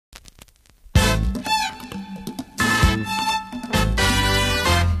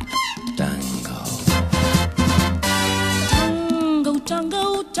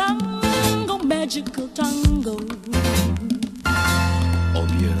magical tango. Oh,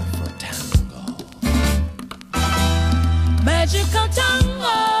 beautiful tango. Magical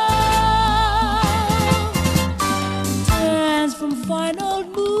tango. Dance from fine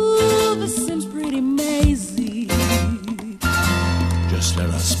old move. It seems pretty mazy. Just let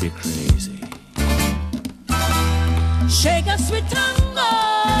us be crazy. Shake a sweet tango.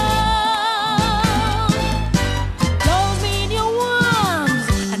 Close me in your arms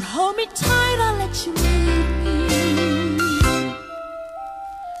and hold me tight. I'll let you lead me.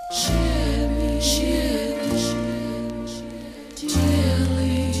 Cheer me,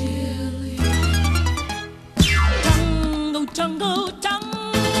 dearly. Tango, tango,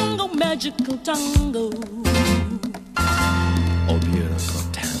 tango, magical tango. Oh, beautiful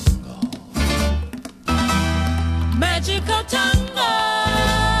tango. Magical tango.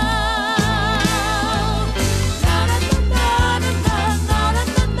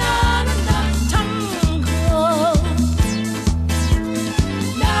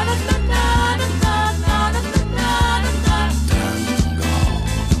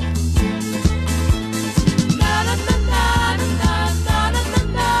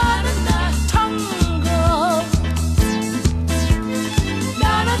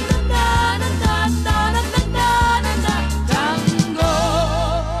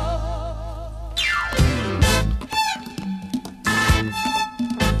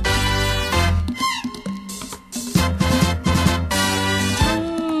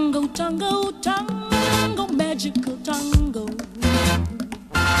 Tango, tango, magical tango.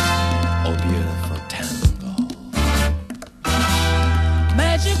 Oh, beautiful tango.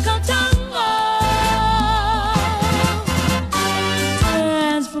 Magical tango.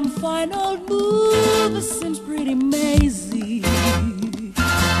 Dance from fine old move. It seems pretty mazy.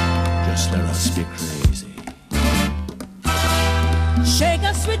 Just let us be crazy. Shake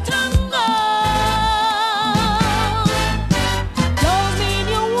a sweet tango.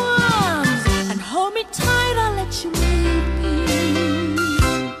 Tight, I'll let you lead me.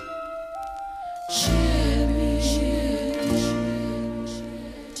 Cheer me,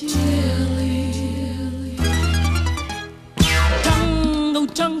 dearly. Tango,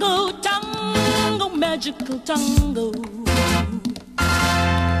 tango, tango, magical tango.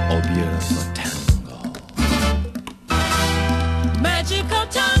 Oh, beautiful tango. Magical